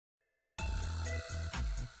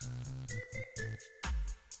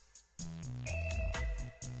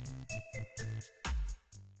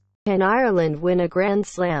Can Ireland win a Grand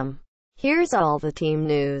Slam? Here's all the team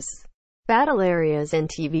news, battle areas and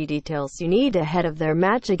TV details you need ahead of their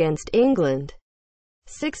match against England.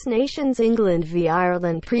 Six Nations England v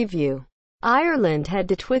Ireland preview. Ireland head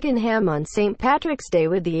to Twickenham on St. Patrick's Day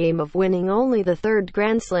with the aim of winning only the third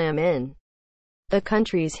Grand Slam in the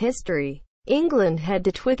country's history. England head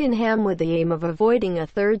to Twickenham with the aim of avoiding a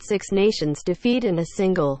third Six Nations defeat in a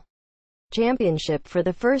single championship for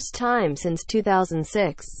the first time since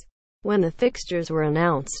 2006. When the fixtures were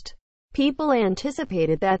announced, people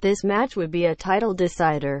anticipated that this match would be a title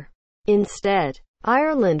decider. Instead,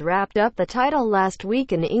 Ireland wrapped up the title last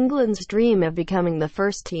week in England's dream of becoming the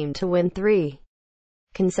first team to win 3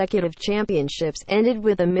 consecutive championships ended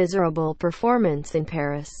with a miserable performance in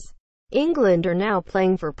Paris. England are now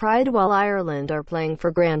playing for pride while Ireland are playing for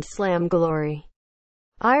Grand Slam glory.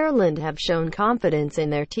 Ireland have shown confidence in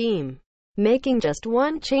their team, making just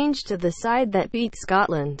one change to the side that beat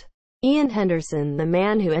Scotland. Ian Henderson, the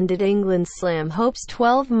man who ended England's slam hopes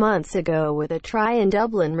 12 months ago with a try in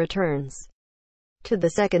Dublin, returns to the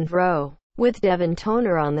second row, with Devon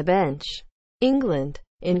Toner on the bench. England,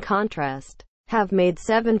 in contrast, have made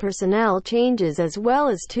 7 personnel changes as well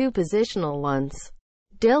as 2 positional ones.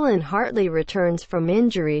 Dylan Hartley returns from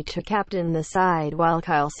injury to captain the side while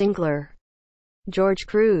Kyle Sinclair, George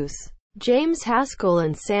Cruz, James Haskell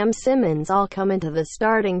and Sam Simmons all come into the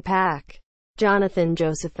starting pack. Jonathan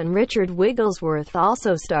Joseph and Richard Wigglesworth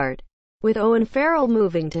also start, with Owen Farrell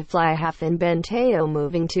moving to fly half and Ben Teo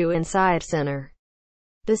moving to inside center.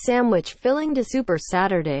 The sandwich filling to Super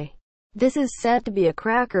Saturday. This is set to be a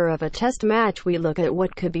cracker of a test match. We look at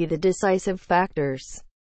what could be the decisive factors.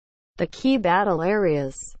 The key battle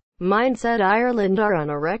areas. Mindset. Ireland are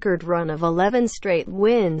on a record run of 11 straight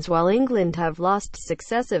wins while England have lost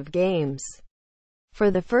successive games.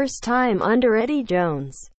 For the first time under Eddie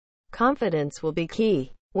Jones, confidence will be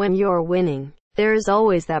key. When you're winning, there is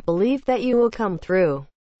always that belief that you will come through,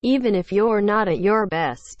 even if you're not at your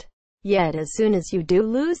best. Yet as soon as you do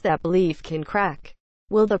lose, that belief can crack.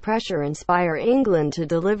 Will the pressure inspire England to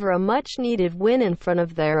deliver a much-needed win in front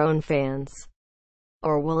of their own fans?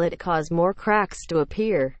 Or will it cause more cracks to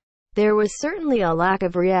appear? There was certainly a lack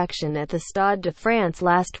of reaction at the Stade de France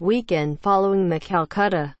last weekend following the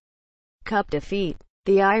Calcutta Cup defeat.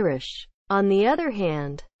 The Irish, on the other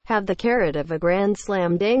hand, have the carrot of a Grand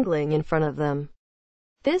Slam dangling in front of them.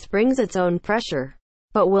 This brings its own pressure,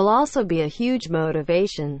 but will also be a huge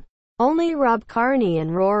motivation. Only Rob Kearney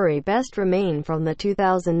and Rory Best remain from the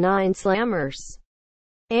 2009 Slammers.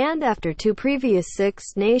 And after 2 previous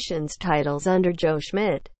Six Nations titles under Joe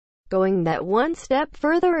Schmidt, going that one step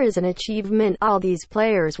further is an achievement all these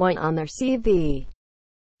players want on their CV.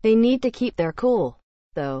 They need to keep their cool,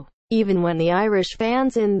 though. Even when the Irish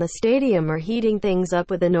fans in the stadium are heating things up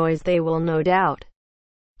with a noise they will no doubt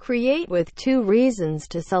create, with 2 reasons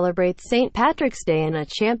to celebrate St. Patrick's Day and a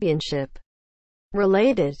championship.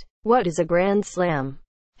 Related. What is a Grand Slam?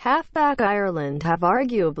 Halfback. Ireland have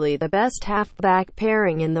arguably the best halfback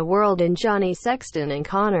pairing in the world in Johnny Sexton and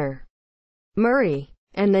Conor Murray,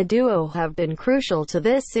 and the duo have been crucial to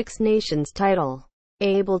this Six Nations title,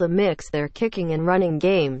 able to mix their kicking and running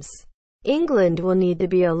games. England will need to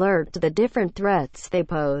be alert to the different threats they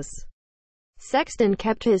pose. Sexton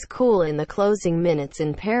kept his cool in the closing minutes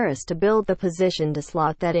in Paris to build the position to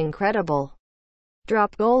slot that incredible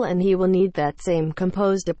drop goal, and he will need that same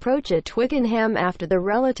composed approach at Twickenham after the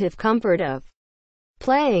relative comfort of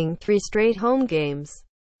playing 3 straight home games.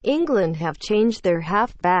 England have changed their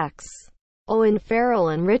half-backs. Owen Farrell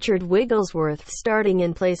and Richard Wigglesworth starting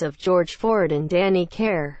in place of George Ford and Danny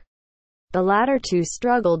Kerr. The latter 2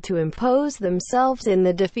 struggled to impose themselves in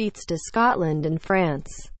the defeats to Scotland and France,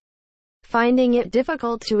 finding it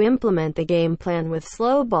difficult to implement the game plan with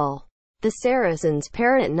slow ball. The Saracens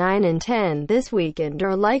pair at 9 and 10 this weekend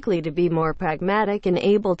are likely to be more pragmatic and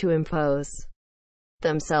able to impose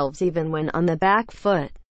themselves even when on the back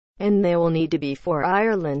foot. And they will need to be, for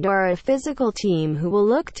Ireland are a physical team who will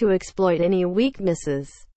look to exploit any weaknesses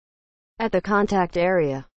at the contact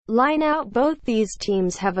area. Line-out. Both these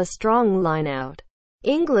teams have a strong line-out.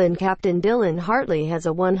 England captain Dylan Hartley has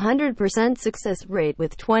a 100% success rate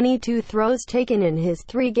with 22 throws taken in his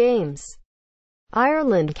 3 games.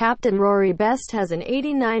 Ireland captain Rory Best has an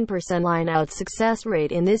 89% line-out success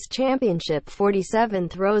rate in this championship, 47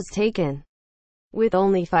 throws taken, with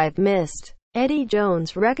only 5 missed. Eddie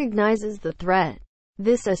Jones recognizes the threat.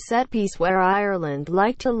 This a set piece where Ireland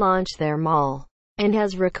like to launch their maul, and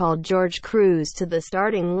has recalled George Cruz to the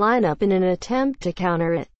starting lineup in an attempt to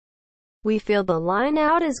counter it. We feel the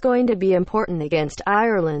line-out is going to be important against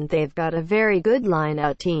Ireland. They've got a very good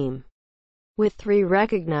line-out team, with 3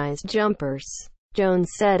 recognized jumpers. Jones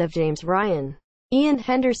said of James Ryan, Ian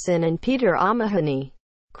Henderson and Peter O'Mahony.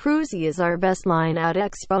 Cruzy is our best line-out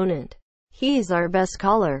exponent. He's our best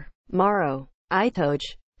caller. Maro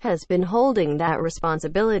Itoje has been holding that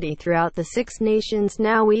responsibility throughout the Six Nations.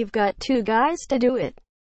 Now we've got two guys to do it,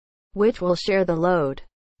 which will share the load.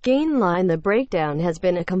 Gain line. The breakdown has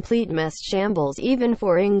been a complete mess, shambles even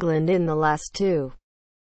for England in the last two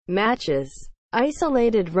matches.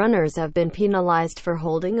 Isolated runners have been penalised for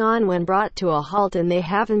holding on when brought to a halt, and they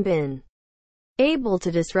haven't been able to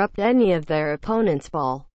disrupt any of their opponent's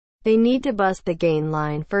ball. They need to bust the gain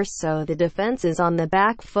line first so the defence is on the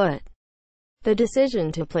back foot. The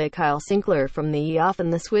decision to play Kyle Sinclair from the off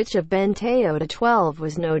and the switch of Ben Teo to 12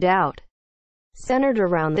 was no doubt centred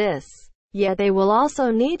around this. Yet they will also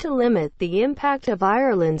need to limit the impact of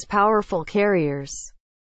Ireland's powerful carriers,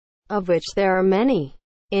 of which there are many.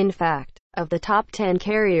 In fact, of the top 10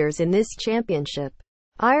 carriers in this championship,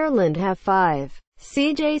 Ireland have 5.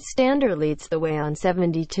 CJ Stander leads the way on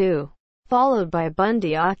 72, followed by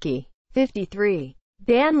Bundy Aki, 53,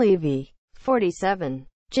 Dan Levy, 47,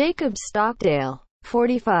 Jacob Stockdale,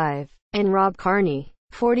 45, and Rob Kearney,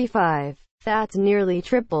 45. That's nearly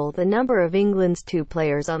triple the number of England's two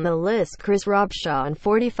players on the list, Chris Robshaw on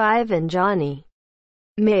 45 and Johnny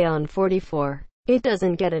May on 44. It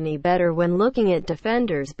doesn't get any better when looking at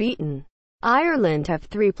defenders beaten. Ireland have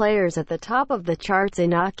 3 players at the top of the charts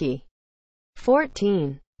in Aki,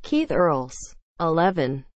 14, Keith Earls,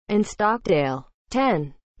 11, and Stockdale,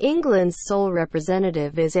 10. England's sole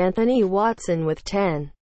representative is Anthony Watson with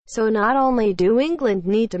 10. So not only do England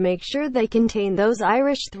need to make sure they contain those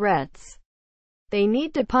Irish threats, they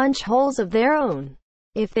need to punch holes of their own.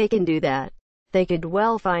 If they can do that, they could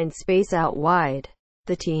well find space out wide.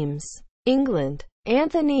 The teams: England,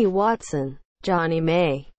 Anthony Watson, Johnny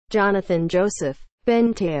May, Jonathan Joseph,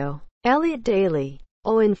 Ben Teo, Elliot Daly,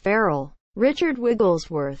 Owen Farrell, Richard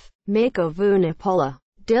Wigglesworth, Mako Vunipola,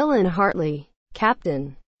 Dylan Hartley,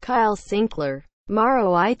 Captain, Kyle Sinclair,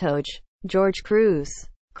 Maro Itoje, George Cruz,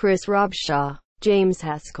 Chris Robshaw, James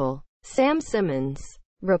Haskell, Sam Simmons.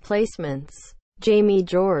 Replacements: Jamie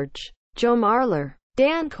George, Joe Marler,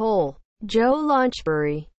 Dan Cole, Joe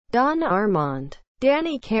Launchbury, Don Armand,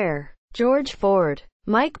 Danny Kerr, George Ford,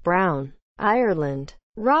 Mike Brown. Ireland: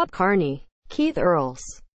 Rob Kearney, Keith Earls,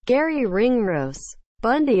 Gary Ringrose,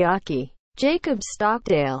 Bundy Aki, Jacob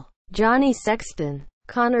Stockdale, Johnny Sexton,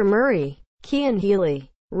 Connor Murray, Cian Healy,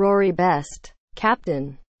 Rory Best,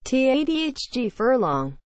 Captain, Tadhg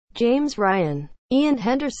Furlong, James Ryan, Ian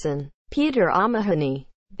Henderson, Peter O'Mahony,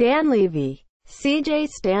 Dan Levy, CJ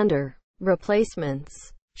Stander.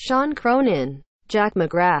 Replacements: Sean Cronin, Jack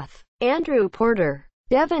McGrath, Andrew Porter,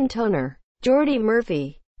 Devon Toner, Geordie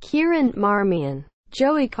Murphy, Kieran Marmion,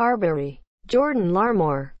 Joey Carberry, Jordan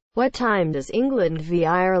Larmore. What time does England v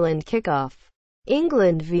Ireland kick off?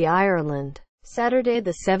 England v Ireland, Saturday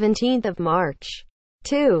the 17th of March,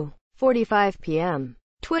 2:45 p.m.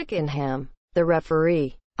 Twickenham. The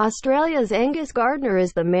referee: Australia's Angus Gardner,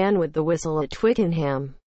 is the man with the whistle at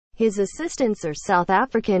Twickenham. His assistants are South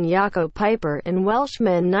African Jaco Piper and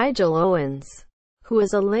Welshman Nigel Owens, who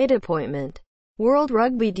is a late appointment. World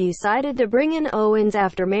Rugby decided to bring in Owens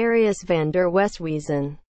after Marius van der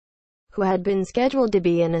Westhuizen, who had been scheduled to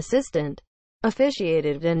be an assistant,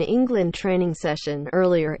 officiated an England training session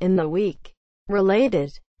earlier in the week.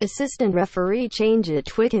 Related: assistant referee change at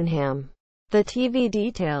Twickenham. The TV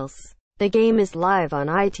details: the game is live on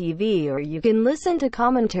ITV, or you can listen to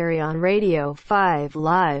commentary on Radio 5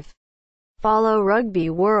 Live. Follow Rugby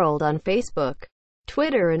World on Facebook,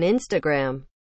 Twitter and Instagram.